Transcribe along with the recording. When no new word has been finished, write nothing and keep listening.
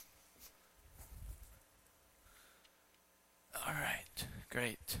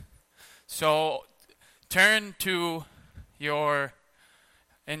Great. So turn to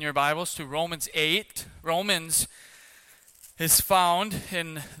in your Bibles to Romans 8. Romans is found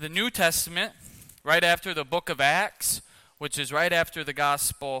in the New Testament right after the book of Acts, which is right after the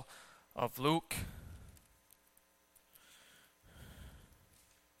Gospel of Luke.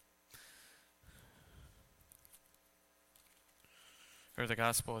 Or the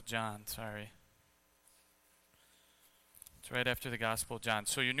Gospel of John, sorry. It's right after the Gospel of John.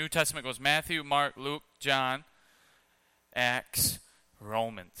 So your New Testament goes Matthew, Mark, Luke, John, Acts,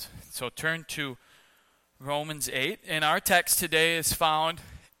 Romans. So turn to Romans 8. And our text today is found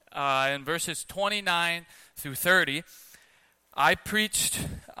in verses 29 through 30. I preached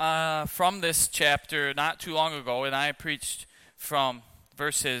from this chapter not too long ago, and I preached from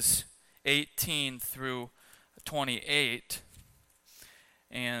verses 18 through 28.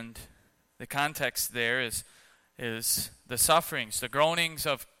 And the context there is the sufferings, the groanings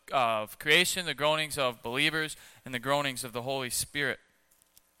of creation, the groanings of believers, and the groanings of the Holy Spirit.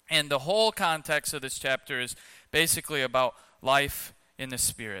 And the whole context of this chapter is basically about life in the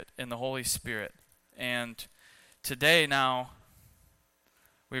Spirit, in the Holy Spirit. And today now,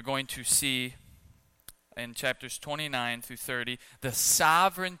 we're going to see in chapters 29 through 30 the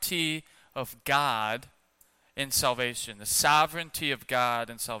sovereignty of God in salvation. The sovereignty of God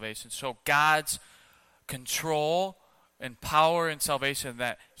in salvation. So God's control and power in salvation,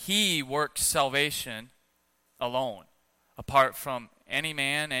 that He works salvation alone, apart from any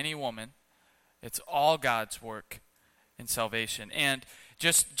man, any woman. It's all God's work in salvation. And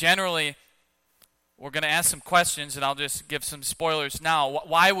just generally, we're going to ask some questions, and I'll just give some spoilers now.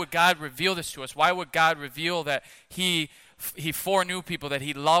 Why would God reveal this to us? Why would God reveal that He foreknew people, that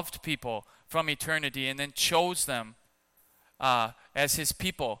He loved people from eternity, and then chose them as His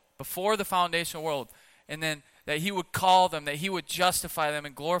people before the foundation of the world, and then that He would call them, that He would justify them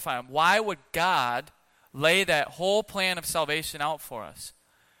and glorify them? Why would God lay that whole plan of salvation out for us?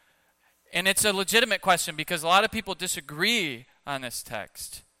 And it's a legitimate question because a lot of people disagree on this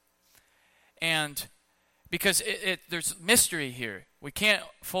text. And because there's mystery here. We can't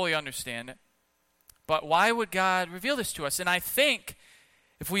fully understand it. But why would God reveal this to us? And I think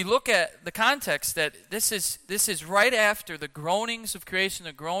if we look at the context, that this is right after the groanings of creation,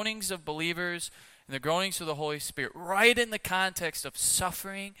 the groanings of believers, and the groanings of the Holy Spirit, right in the context of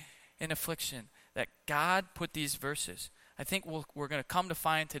suffering and affliction, that God put these verses. I think we're going to come to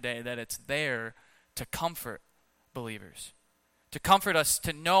find today that it's there to comfort believers, to comfort us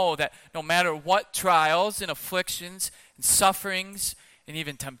to know that no matter what trials and afflictions and sufferings and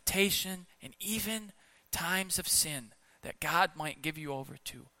even temptation and even times of sin that God might give you over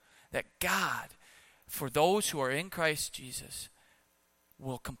to, that God, for those who are in Christ Jesus,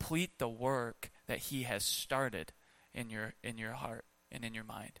 will complete the work that He has started in your heart and in your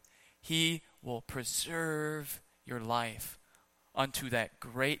mind. He will preserve your life unto that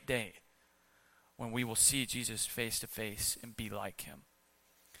great day when we will see Jesus face to face and be like Him.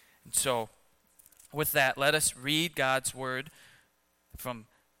 And so, with that, let us read God's Word from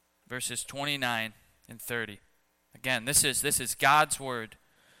verses 29 and 30. Again, this is God's Word.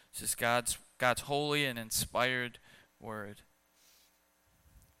 This is God's holy and inspired Word.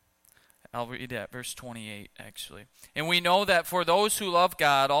 I'll read at verse 28, actually. And we know that for those who love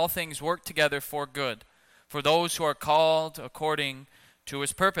God, all things work together for good, for those who are called according to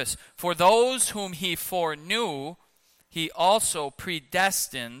His purpose. For those whom He foreknew, He also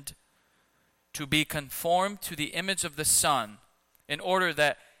predestined to be conformed to the image of the Son, in order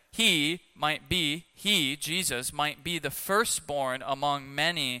that Jesus, might be the firstborn among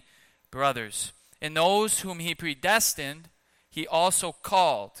many brothers. And those whom He predestined, He also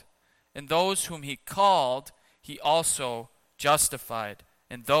called. And those whom He called, He also justified.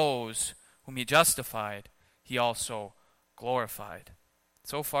 And those whom He justified, He also glorified.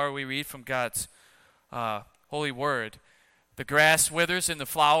 So far we read from God's holy word. The grass withers and the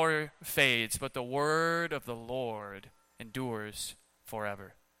flower fades, but the word of the Lord endures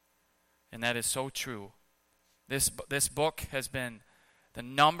forever. And that is so true. This book has been the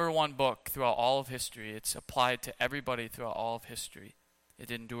number one book throughout all of history. It's applied to everybody throughout all of history. It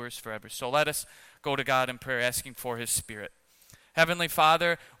endures forever. So let us go to God in prayer, asking for His Spirit. Heavenly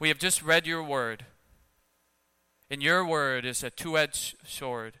Father, we have just read your word. And your word is a two-edged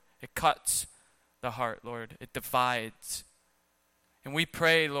sword. It cuts the heart, Lord. It divides. And we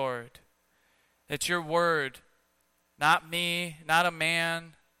pray, Lord, that your word, not me, not a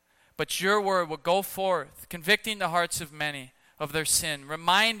man, but your word will go forth, convicting the hearts of many of their sin,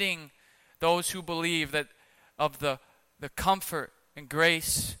 reminding those who believe that of the comfort and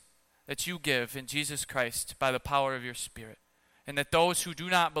grace that you give in Jesus Christ by the power of your Spirit. And that those who do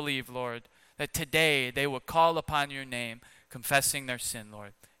not believe, Lord, that today they will call upon your name, confessing their sin,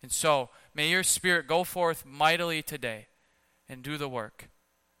 Lord. And so, may your Spirit go forth mightily today and do the work.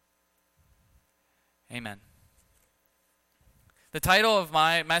 Amen. The title of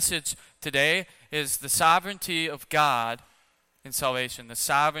my message today is The Sovereignty of God in Salvation. The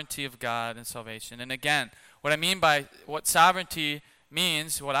sovereignty of God in salvation. And again, what I mean by what sovereignty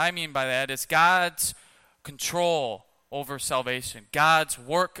means, what I mean by that is God's control over salvation, God's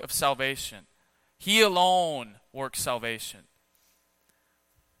work of salvation. He alone works salvation.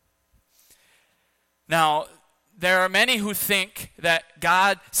 Now, there are many who think that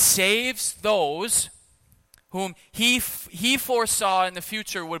God saves those whom he foresaw in the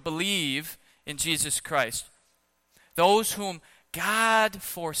future would believe in Jesus Christ. Those whom God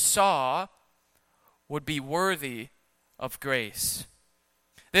foresaw would be worthy of grace.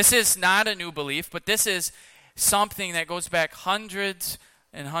 This is not a new belief, but this is something that goes back hundreds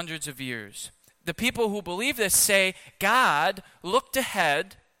and hundreds of years. The people who believe this say God looked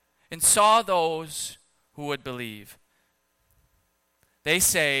ahead and saw those who would believe. They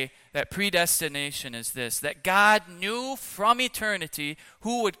say that predestination is this, that God knew from eternity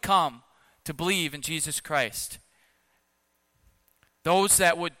who would come to believe in Jesus Christ. Those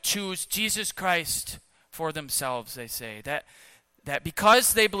that would choose Jesus Christ for themselves, they say. That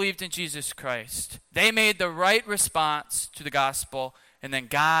because they believed in Jesus Christ, they made the right response to the gospel, and then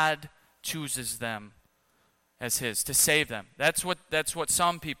God chooses them as his, to save them. That's what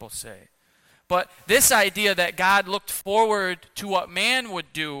some people say. But this idea that God looked forward to what man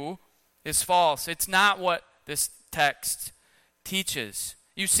would do is false. It's not what this text teaches.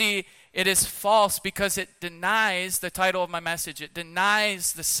 You see, it is false because it denies the title of my message. It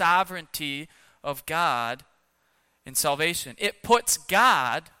denies the sovereignty of God in salvation. It puts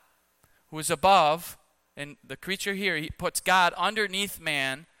God, who is above, and the creature here, he puts God underneath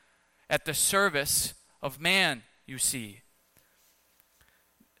man at the service of man, you see.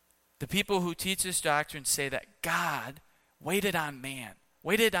 The people who teach this doctrine say that God waited on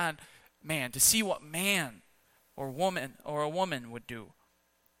man to see what man or a woman would do.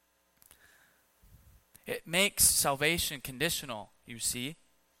 It makes salvation conditional, you see,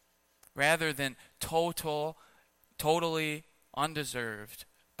 rather than totally undeserved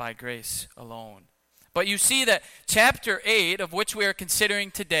by grace alone. But you see that chapter 8, of which we are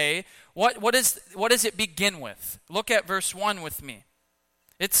considering today, what does it begin with? Look at verse 1 with me.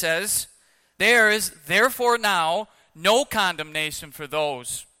 It says, "There is therefore now no condemnation for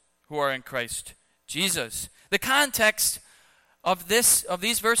those who are in Christ Jesus." The context of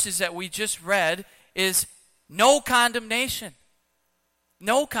these verses that we just read is no condemnation.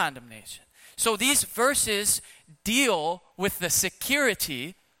 No condemnation. So these verses deal with the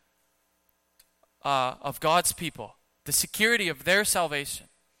security of God's people, the security of their salvation.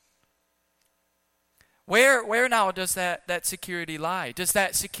 Where now does that security lie? Does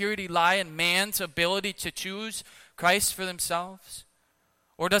that security lie in man's ability to choose Christ for themselves?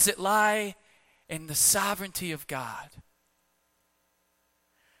 Or does it lie in the sovereignty of God?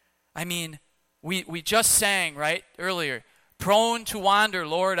 I mean, we just sang, right, earlier, "Prone to wander,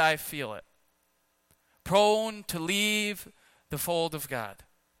 Lord, I feel it." Prone to leave the fold of God.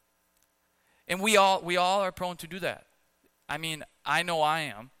 And we all are prone to do that. I mean, I know I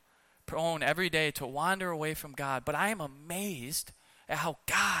am prone every day to wander away from God, but I am amazed at how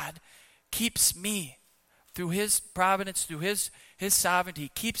God keeps me through his providence, through his sovereignty,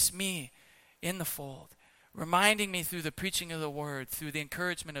 keeps me in the fold, reminding me through the preaching of the word, through the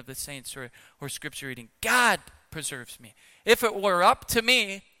encouragement of the saints or scripture reading. God preserves me. If it were up to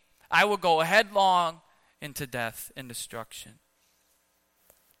me, I would go headlong into death and destruction.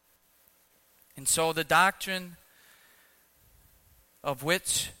 And so the doctrine of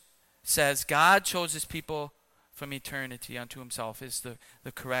which says God chose his people from eternity unto himself is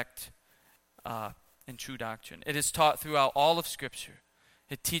the correct and true doctrine. It is taught throughout all of Scripture.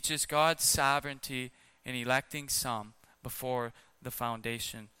 It teaches God's sovereignty in electing some before the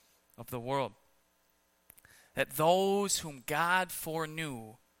foundation of the world. That those whom God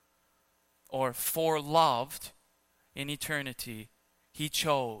foreknew or foreloved in eternity, he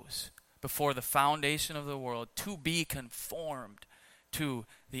chose before the foundation of the world to be conformed to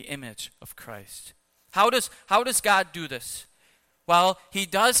the image of Christ. How does God do this? Well, he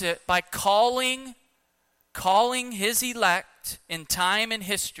does it by calling his elect in time and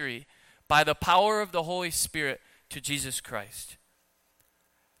history by the power of the Holy Spirit to Jesus Christ.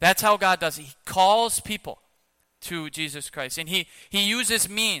 That's how God does it. He calls people to Jesus Christ. And he uses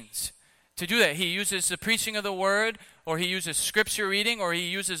means to do that. He uses the preaching of the word or he uses scripture reading, or he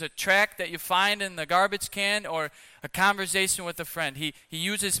uses a tract that you find in the garbage can, or a conversation with a friend. He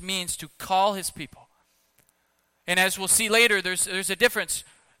uses means to call his people. And as we'll see later, there's a difference.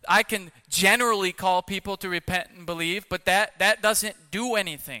 I can generally call people to repent and believe, but that doesn't do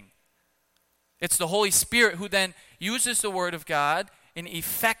anything. It's the Holy Spirit who then uses the Word of God and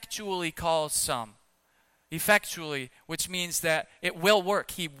effectually calls some. Effectually, which means that it will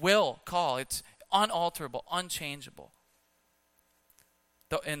work. He will call. It's unalterable, unchangeable.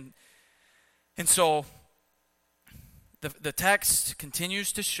 And so the text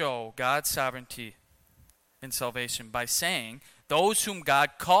continues to show God's sovereignty in salvation by saying, those whom God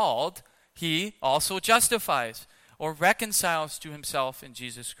called, he also justifies or reconciles to himself in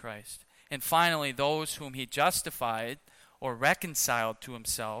Jesus Christ. And finally, those whom he justified or reconciled to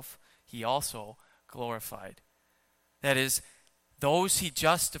himself, he also glorified. That is, those he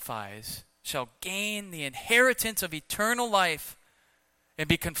justifies shall gain the inheritance of eternal life and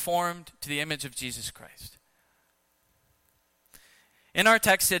be conformed to the image of Jesus Christ. In our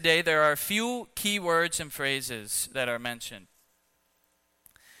text today, there are a few key words and phrases that are mentioned.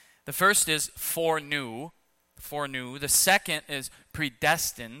 The first is foreknew. The second is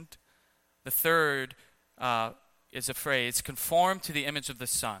predestined. The third is a phrase, conformed to the image of the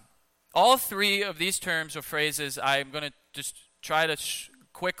Son. All three of these terms or phrases I'm going to just try to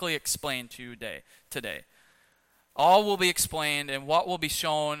quickly explain to you today. All will be explained, and what will be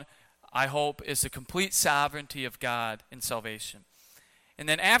shown, I hope, is the complete sovereignty of God in salvation. And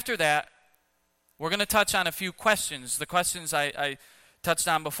then after that, we're going to touch on a few questions, the questions I touched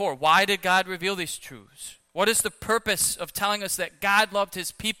on before. Why did God reveal these truths? What is the purpose of telling us that God loved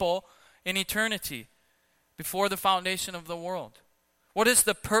his people in eternity before the foundation of the world? What is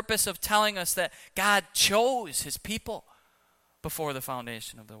the purpose of telling us that God chose his people before the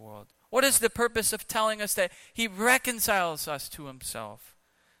foundation of the world? What is the purpose of telling us that he reconciles us to himself?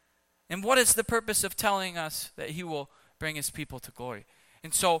 And what is the purpose of telling us that he will bring his people to glory?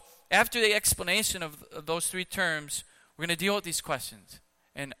 And so, after the explanation of those three terms, we're going to deal with these questions.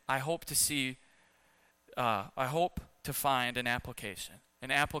 And I hope to find an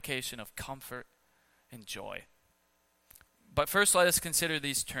application of comfort and joy. But first, let us consider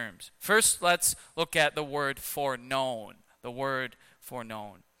these terms. First, let's look at the word foreknown. The word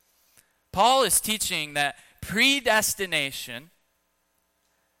foreknown. Paul is teaching that predestination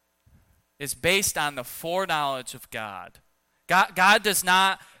is based on the foreknowledge of God. God does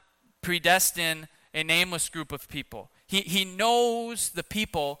not predestine a nameless group of people. He knows the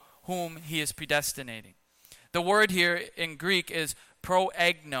people whom he is predestinating. The word here in Greek is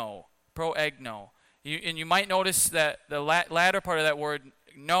proegno. And you might notice that the latter part of that word,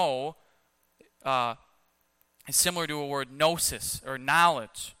 know, is similar to a word gnosis, or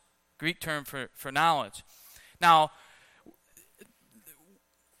knowledge. Greek term for knowledge. Now,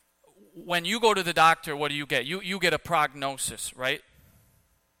 when you go to the doctor, what do you get? You get a prognosis, right?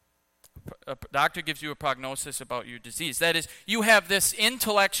 A doctor gives you a prognosis about your disease. That is, you have this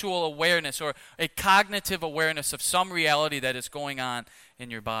intellectual awareness or a cognitive awareness of some reality that is going on in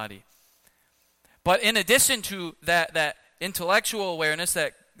your body. But in addition to that intellectual awareness,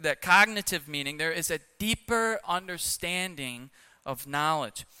 that cognitive meaning, there is a deeper understanding of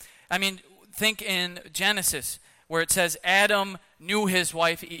knowledge. I mean, think in Genesis, where it says Adam knew his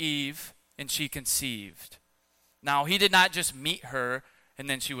wife Eve, and she conceived. Now, he did not just meet her, and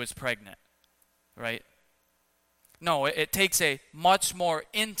then she was pregnant, right? No, it takes a much more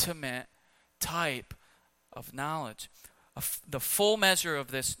intimate type of knowledge. The full measure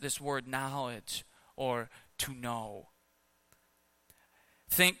of this word knowledge, or to know.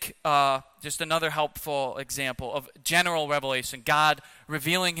 Think just another helpful example of general revelation. God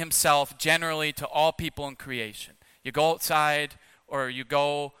revealing himself generally to all people in creation. You go outside, or you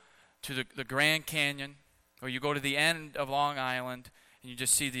go to the Grand Canyon, or you go to the end of Long Island, and you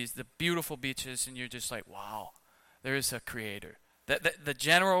just see the beautiful beaches, and you're just like, wow, there is a creator. The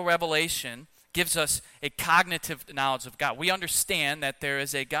general revelation gives us a cognitive knowledge of God. We understand that there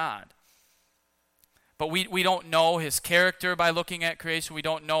is a God. But we don't know his character by looking at creation. We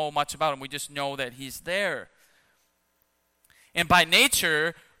don't know much about him. We just know that he's there. And by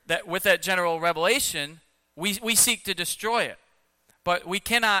nature, that with that general revelation, we seek to destroy it. But we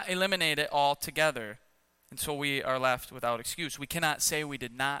cannot eliminate it altogether. And so we are left without excuse. We cannot say we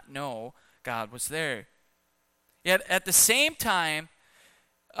did not know God was there. Yet at the same time,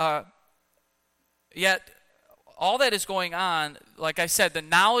 all that is going on, like I said, the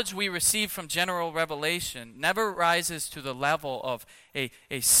knowledge we receive from general revelation never rises to the level of a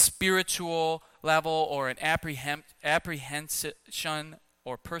spiritual level or an apprehension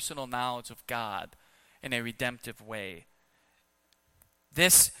or personal knowledge of God in a redemptive way.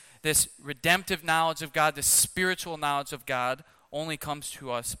 This redemptive knowledge of God, this spiritual knowledge of God, only comes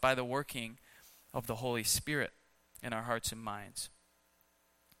to us by the working of the Holy Spirit in our hearts and minds.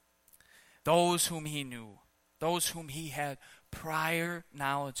 Those whom he knew, those whom he had prior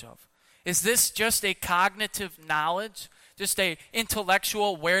knowledge of. Is this just a cognitive knowledge? Just a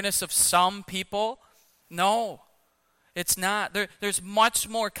intellectual awareness of some people? No, it's not. There's much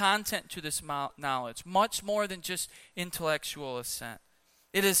more content to this knowledge, much more than just intellectual assent.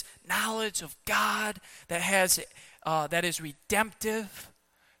 It is knowledge of God that is redemptive,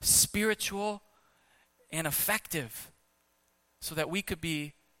 spiritual, and effective, so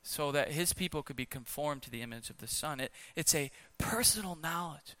that his people could be conformed to the image of the Son. It's a personal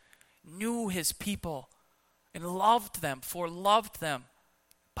knowledge. Knew his people and loved them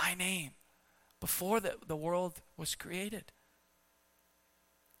by name before the world was created.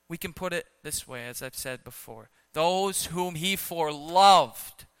 We can put it this way, as I've said before. Those whom he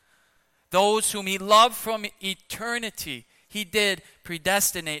foreloved, those whom he loved from eternity, he did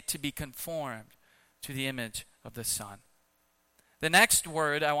predestinate to be conformed to the image of the Son. The next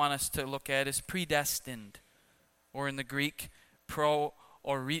word I want us to look at is predestined, or in the Greek, proorizo.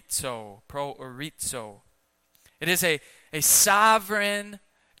 It is a sovereign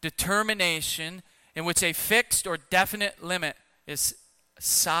determination in which a fixed or definite limit is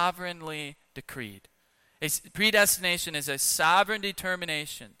sovereignly decreed. Predestination is a sovereign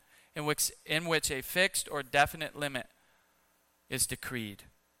determination in which a fixed or definite limit is decreed.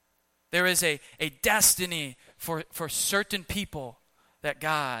 There is a destiny for certain people that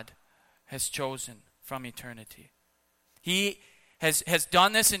God has chosen from eternity. He has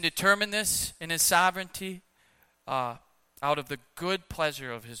done this and determined this in his sovereignty out of the good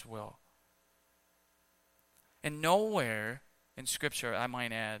pleasure of his will. And nowhere in Scripture, I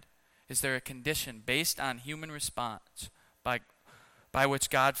might add, is there a condition based on human response by which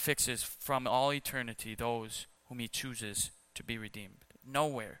God fixes from all eternity those whom he chooses to be redeemed.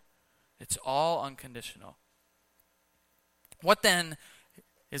 Nowhere. It's all unconditional. What then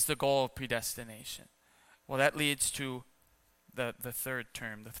is the goal of predestination? Well, that leads to the third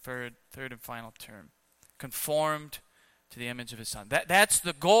term, the third and final term. Conformed to the image of his Son. That's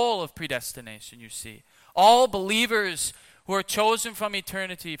the goal of predestination, you see. All believers who are chosen from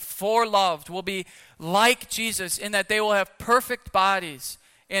eternity, foreloved, will be like Jesus in that they will have perfect bodies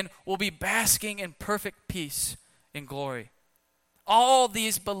and will be basking in perfect peace in glory. All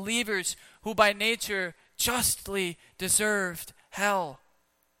these believers who by nature justly deserved hell,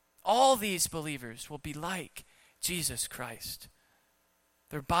 all these believers will be like Jesus Christ.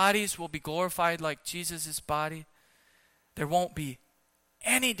 Their bodies will be glorified like Jesus' body. There won't be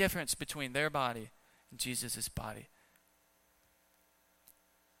any difference between their body and Jesus' body.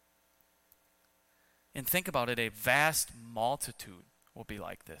 And think about it, a vast multitude will be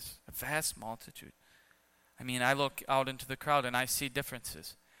like this. A vast multitude. I mean, I look out into the crowd and I see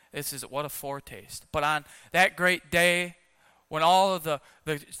differences. This is what a foretaste. But on that great day, when all of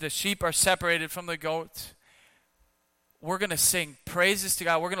the sheep are separated from the goats, we're going to sing praises to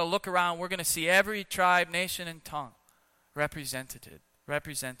God. We're going to look around. We're going to see every tribe, nation, and tongue represented.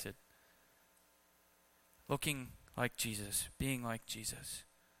 Looking like Jesus, being like Jesus.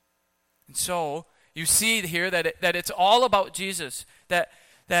 And so, you see here that it's all about Jesus, that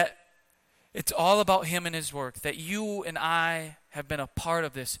it's all about him and his work, that you and I have been a part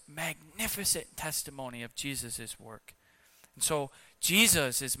of this magnificent testimony of Jesus' work. And so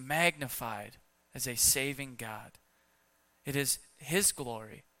Jesus is magnified as a saving God. It is his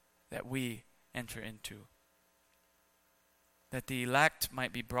glory that we enter into, that the elect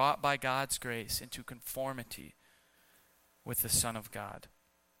might be brought by God's grace into conformity with the Son of God.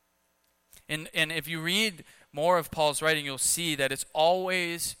 And if you read more of Paul's writing, you'll see that it's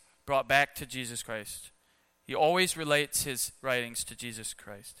always brought back to Jesus Christ. He always relates his writings to Jesus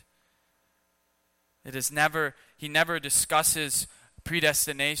Christ. He never discusses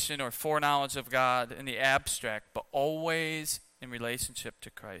predestination or foreknowledge of God in the abstract, but always in relationship to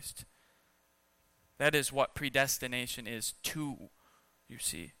Christ. That is what predestination is too, you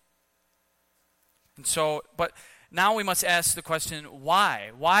see. And so, but now we must ask the question,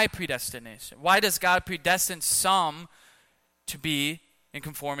 why? Why predestination? Why does God predestine some to be in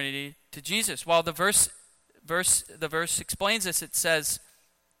conformity to Jesus? Well, the verse explains this. It says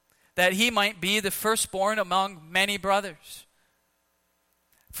that he might be the firstborn among many brothers.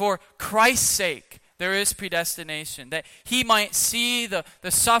 For Christ's sake, there is predestination, that he might see the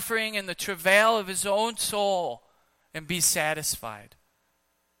suffering and the travail of his own soul and be satisfied.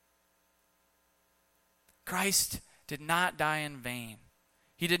 Christ did not die in vain.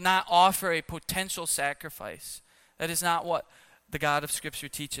 He did not offer a potential sacrifice. That is not what the God of Scripture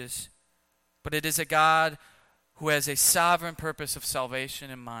teaches. But it is a God who has a sovereign purpose of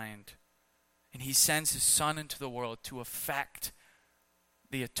salvation in mind. And he sends his Son into the world to effect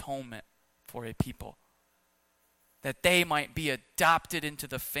the atonement for a people, that they might be adopted into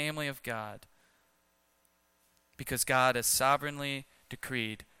the family of God, because God has sovereignly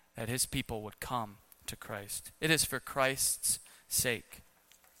decreed that his people would come to Christ. It is for Christ's sake.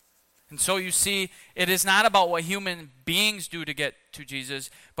 And so you see, it is not about what human beings do to get to Jesus,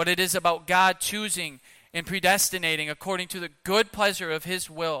 but it is about God choosing and predestinating according to the good pleasure of his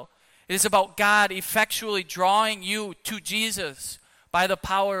will. It is about God effectually drawing you to Jesus by the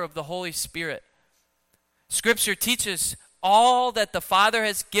power of the Holy Spirit. Scripture teaches, all that the Father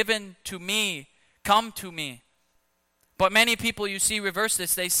has given to me, come to me. But many people, you see, reverse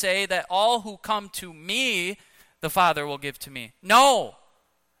this. They say that all who come to me, the Father will give to me. No,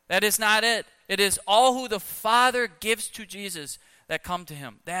 that is not it. It is all who the Father gives to Jesus that come to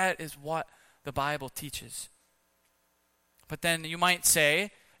him. That is what the Bible teaches. But then you might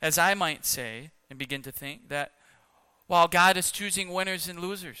say, as I might say, and begin to think that, while God is choosing winners and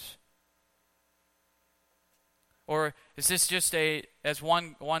losers. Or is this just as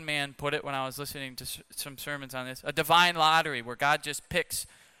one man put it when I was listening to some sermons on this, a divine lottery where God just picks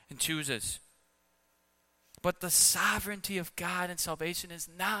and chooses? But the sovereignty of God in salvation is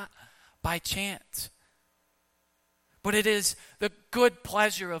not by chance, but it is the good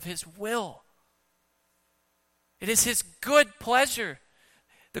pleasure of his will. It is his good pleasure,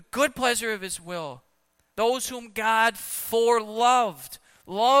 the good pleasure of his will. Those whom God foreloved,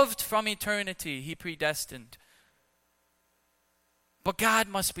 loved from eternity, he predestined. But God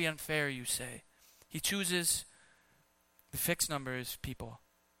must be unfair, you say. He chooses the fixed number of people.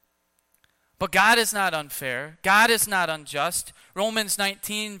 But God is not unfair. God is not unjust. Romans 9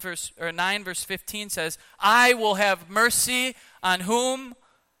 verse 15 says, I will have mercy on whom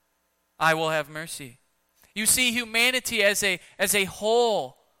I will have mercy. You see, humanity as a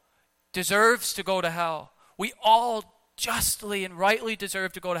whole deserves to go to hell. We all justly and rightly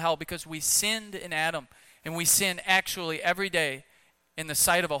deserve to go to hell because we sinned in Adam, and we sin actually every day in the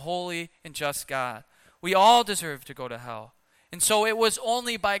sight of a holy and just God. We all deserve to go to hell. And so it was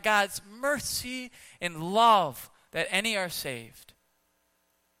only by God's mercy and love that any are saved.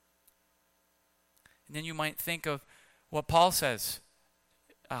 And then you might think of what Paul says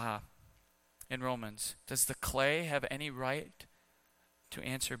in Romans. Does the clay have any right to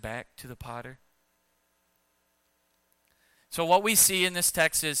answer back to the potter? So what we see in this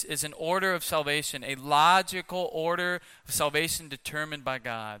text is an order of salvation, a logical order of salvation determined by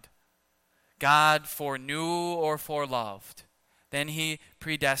God. God foreknew or foreloved. Then he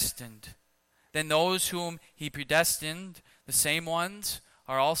predestined. Then those whom he predestined, the same ones,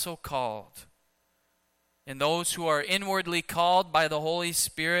 are also called. And those who are inwardly called by the Holy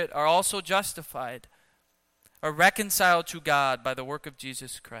Spirit are also justified, are reconciled to God by the work of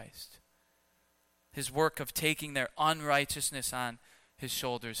Jesus Christ. His work of taking their unrighteousness on his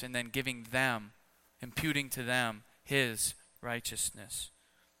shoulders and then giving them, imputing to them his righteousness.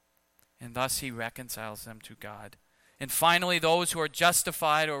 And thus he reconciles them to God. And finally, those who are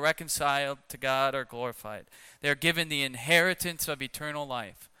justified or reconciled to God are glorified. They are given the inheritance of eternal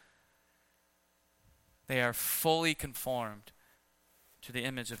life. They are fully conformed to the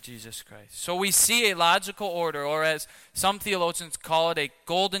image of Jesus Christ. So we see a logical order, or as some theologians call it, a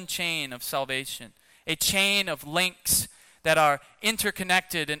golden chain of salvation. A chain of links that are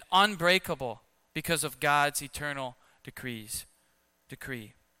interconnected and unbreakable because of God's eternal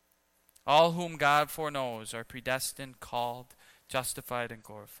decree. All whom God foreknows are predestined, called, justified, and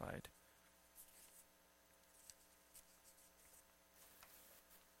glorified.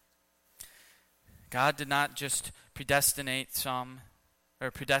 God did not just predestinate some,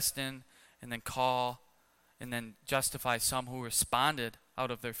 or predestine and then call and then justify some who responded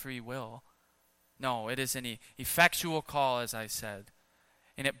out of their free will. No, it is an effectual call, as I said.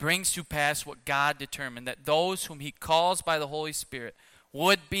 And it brings to pass what God determined, that those whom he calls by the Holy Spirit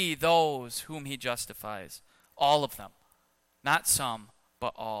would be those whom he justifies. All of them. Not some,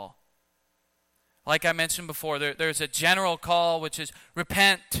 but all. Like I mentioned before, there's a general call which is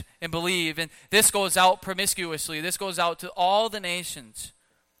repent and believe. And this goes out promiscuously. This goes out to all the nations.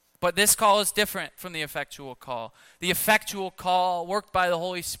 But this call is different from the effectual call. The effectual call worked by the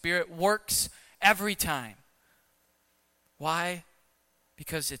Holy Spirit works every time. Why?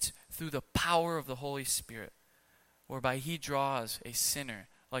 Because it's through the power of the Holy Spirit, whereby he draws a sinner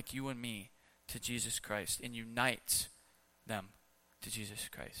like you and me to Jesus Christ and unites them to Jesus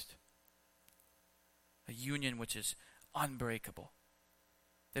Christ. A union which is unbreakable.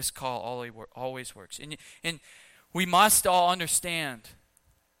 This call always works. And we must all understand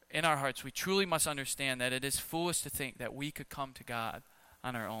in our hearts, we truly must understand that it is foolish to think that we could come to God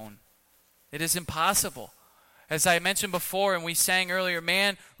on our own. It is impossible. As I mentioned before and we sang earlier,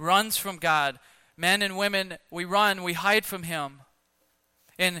 man runs from God. Men and women, we run, we hide from Him.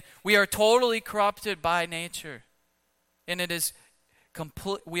 And we are totally corrupted by nature. And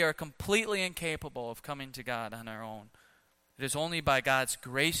we are completely incapable of coming to God on our own. It is only by God's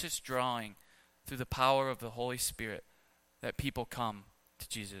gracious drawing through the power of the Holy Spirit that people come to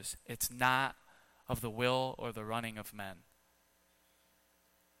Jesus. It's not of the will or the running of men.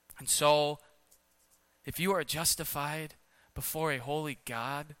 And so, if you are justified before a holy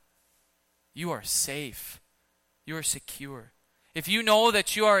God, you are safe. You are secure. If you know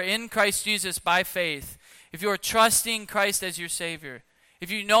that you are in Christ Jesus by faith, if you are trusting Christ as your Savior, if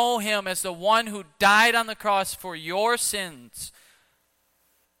you know Him as the one who died on the cross for your sins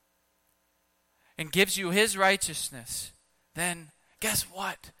and gives you His righteousness, then guess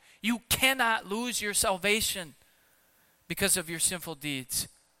what? You cannot lose your salvation because of your sinful deeds.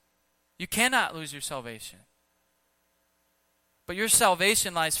 You cannot lose your salvation. But your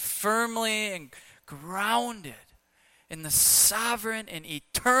salvation lies firmly and grounded in the sovereign and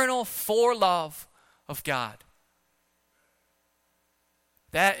eternal forelove of God.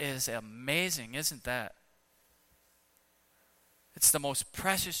 That is amazing, isn't that? It's the most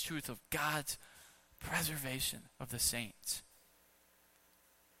precious truth of God's preservation of the saints.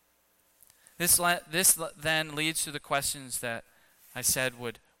 This then leads to the questions that I said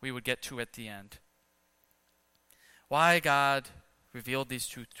we would get to at the end. Why God revealed these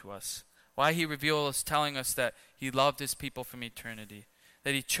truths to us. Why He revealed us, telling us that He loved His people from eternity.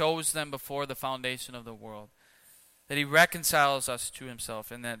 That He chose them before the foundation of the world. That He reconciles us to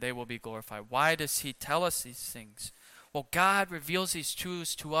Himself and that they will be glorified. Why does He tell us these things? Well, God reveals these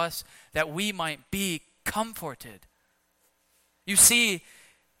truths to us that we might be comforted. You see,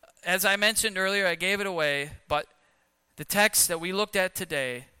 as I mentioned earlier, I gave it away, but the text that we looked at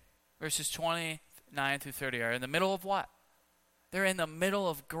today, verses 29 through 30, are in the middle of what? They're in the middle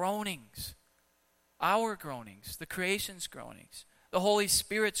of groanings. Our groanings, the creation's groanings, the Holy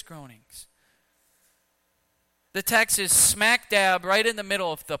Spirit's groanings. The text is smack dab right in the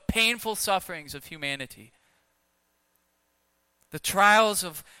middle of the painful sufferings of humanity. The trials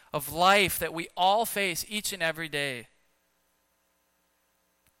of life that we all face each and every day.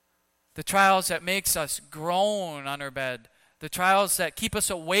 The trials that makes us groan on our bed. The trials that keep us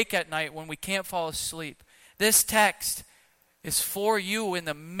awake at night when we can't fall asleep. This text is for you in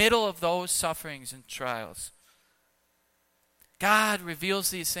the middle of those sufferings and trials. God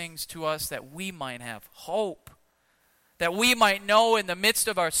reveals these things to us that we might have hope. That we might know in the midst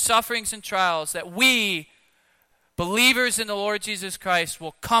of our sufferings and trials that we, believers in the Lord Jesus Christ,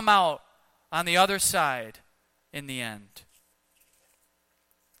 will come out on the other side in the end.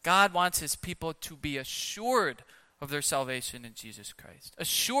 God wants His people to be assured of their salvation in Jesus Christ.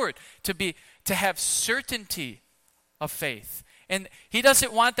 Assured, to have certainty of faith. And He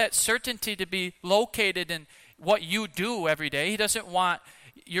doesn't want that certainty to be located in what you do every day. He doesn't want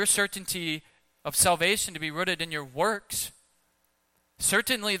your certainty of salvation to be rooted in your works.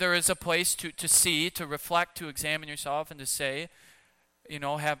 Certainly there is a place to see, to reflect, to examine yourself and to say,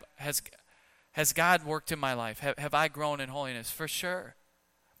 has God worked in my life? Have I grown in holiness? For sure.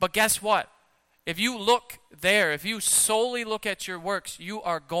 But guess what? If you look there, if you solely look at your works, you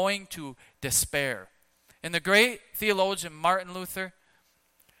are going to despair. And the great theologian Martin Luther,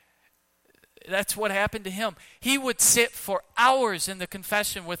 that's what happened to him. He would sit for hours in the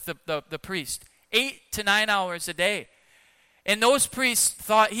confession with the priest, 8 to 9 hours a day. And those priests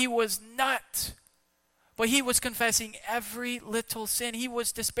thought he was nuts. But he was confessing every little sin. He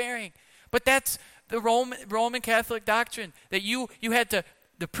was despairing. But that's the Roman Catholic doctrine, that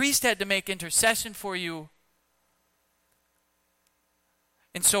the priest had to make intercession for you.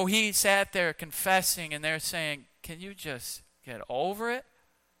 And so he sat there confessing, and they're saying, can you just get over it?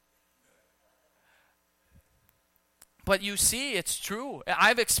 But you see, it's true.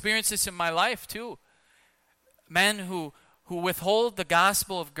 I've experienced this in my life too. Men who withhold the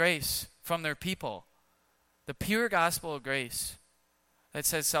gospel of grace from their people, the pure gospel of grace that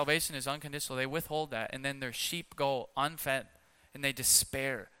says salvation is unconditional, they withhold that, and then their sheep go unfed, and they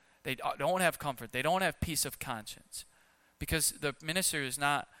despair. They don't have comfort. They don't have peace of conscience because the minister is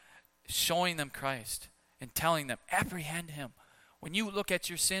not showing them Christ and telling them, apprehend Him. When you look at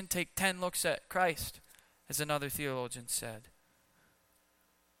your sin, take 10 looks at Christ, as another theologian said.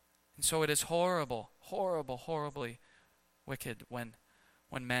 And so it is horrible, horribly wicked when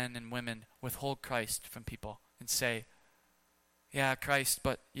men and women withhold Christ from people and say, yeah, Christ,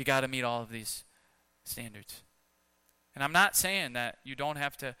 but you got to meet all of these standards. And I'm not saying that you don't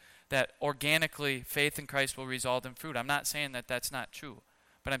have to, that organically faith in Christ will result in fruit. I'm not saying that that's not true.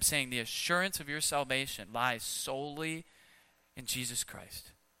 But I'm saying the assurance of your salvation lies solely in Jesus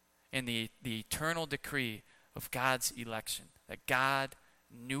Christ, in the eternal decree of God's election, that God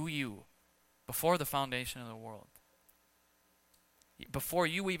knew you before the foundation of the world. Before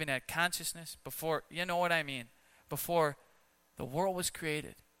you even had consciousness, before, you know what I mean, before the world was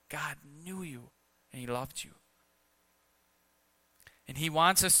created, God knew you and he loved you. And he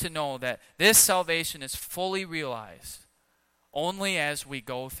wants us to know that this salvation is fully realized only as we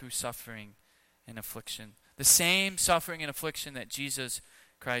go through suffering and affliction. The same suffering and affliction that Jesus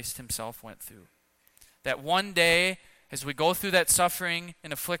Christ himself went through. That one day, as we go through that suffering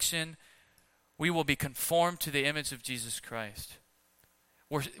and affliction, we will be conformed to the image of Jesus Christ.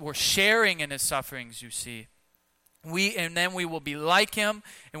 We're sharing in his sufferings, you see. And then we will be like him,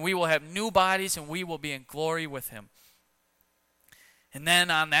 and we will have new bodies, and we will be in glory with him. And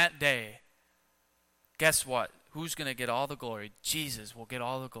then on that day, guess what? Who's going to get all the glory? Jesus will get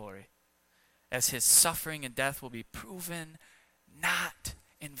all the glory, as his suffering and death will be proven not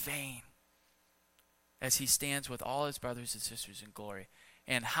in vain, as he stands with all his brothers and sisters in glory.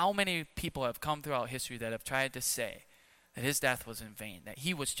 And how many people have come throughout history that have tried to say that his death was in vain, that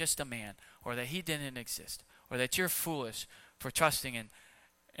he was just a man, or that he didn't exist, or that you're foolish for trusting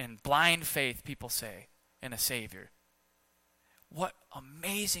in blind faith, people say, in a Savior. What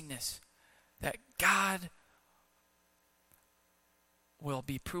amazingness that God will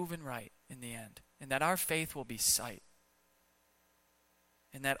be proven right in the end, and that our faith will be sight,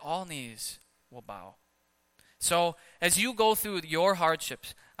 and that all knees will bow. So as you go through your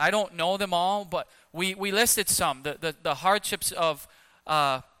hardships, I don't know them all, but we listed some. The hardships of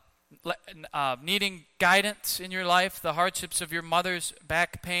needing guidance in your life, the hardships of your mother's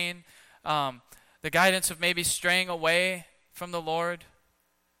back pain, the guidance of maybe straying away from the Lord,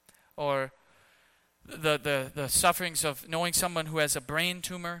 or the sufferings of knowing someone who has a brain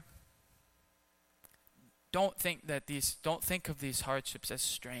tumor. Don't think of these hardships as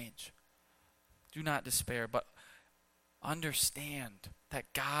strange. Do not despair, but understand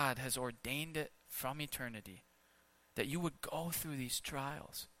that God has ordained it from eternity, that you would go through these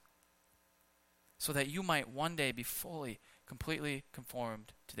trials so that you might one day be fully, completely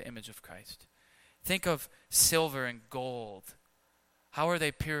conformed to the image of Christ. Think of silver and gold. How are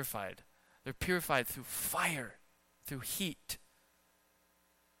they purified? They're purified through fire, through heat.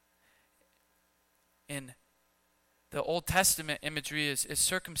 In the Old Testament imagery is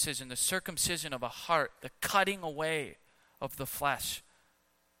circumcision, the circumcision of a heart, the cutting away of the flesh.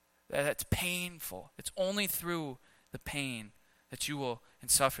 That's painful. It's only through the pain that you will, and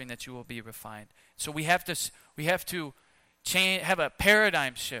suffering, that you will be refined. So we have to change, have a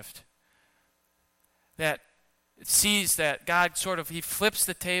paradigm shift that sees that God he flips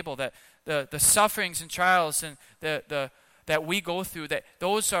the table, that the sufferings and trials and that we go through, that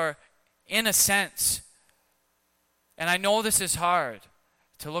those are, in a sense, and I know this is hard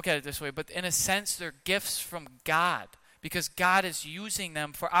to look at it this way, but in a sense they're gifts from God, because God is using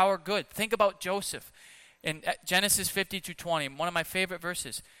them for our good. Think about Joseph in Genesis 50-20, one of my favorite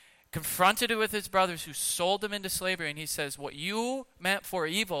verses. Confronted with his brothers who sold him into slavery, and he says, what you meant for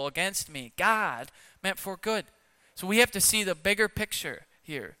evil against me, God meant for good. So we have to see the bigger picture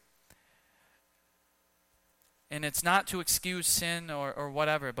here. And it's not to excuse sin or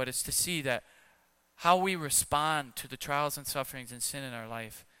whatever, but it's to see that how we respond to the trials and sufferings and sin in our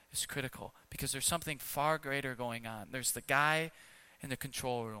life is critical, because there's something far greater going on. There's the guy in the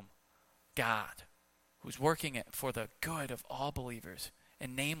control room, God, who's working it for the good of all believers,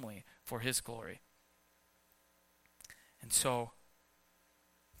 and namely for his glory. And so,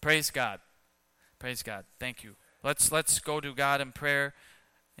 praise God. Praise God. Thank you. Let's go to God in prayer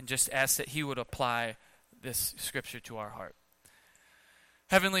and just ask that he would apply this scripture to our heart.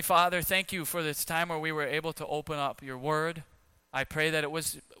 Heavenly Father, thank you for this time where we were able to open up your word. I pray that it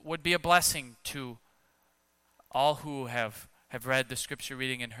would be a blessing to all who have read the scripture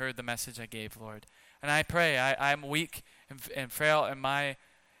reading and heard the message I gave, Lord. And I pray, I'm weak and frail, and my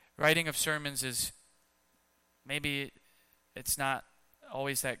writing of sermons is, maybe it's not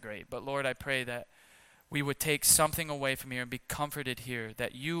always that great. But Lord, I pray that we would take something away from here and be comforted here,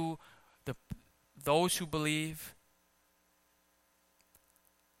 that you, those who believe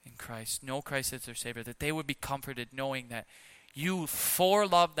in Christ, know Christ as their Savior, that they would be comforted knowing that you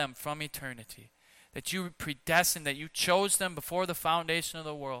foreloved them from eternity, that you predestined, that you chose them before the foundation of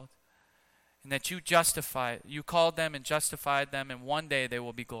the world, and that you called them and justified them, and one day they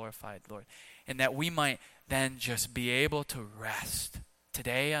will be glorified, Lord. And that we might then just be able to rest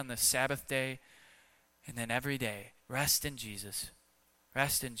today on the Sabbath day, and then every day. Rest in Jesus.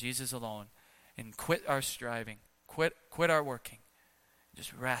 Rest in Jesus alone. And quit our striving. Quit our working.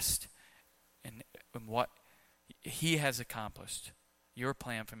 Just rest in what he has accomplished. Your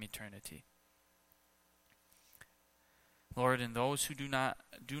plan from eternity. Lord, and those who do not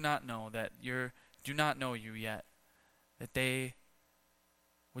know do not know you yet, that they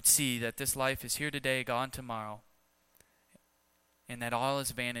would see that this life is here today, gone tomorrow, and that all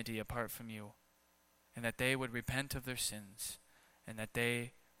is vanity apart from you, and that they would repent of their sins, and that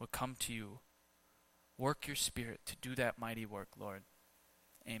they would come to you. Work your Spirit to do that mighty work, Lord.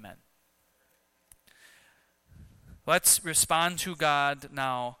 Amen. Let's respond to God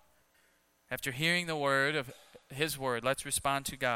now. After hearing the word of his word, let's respond to God.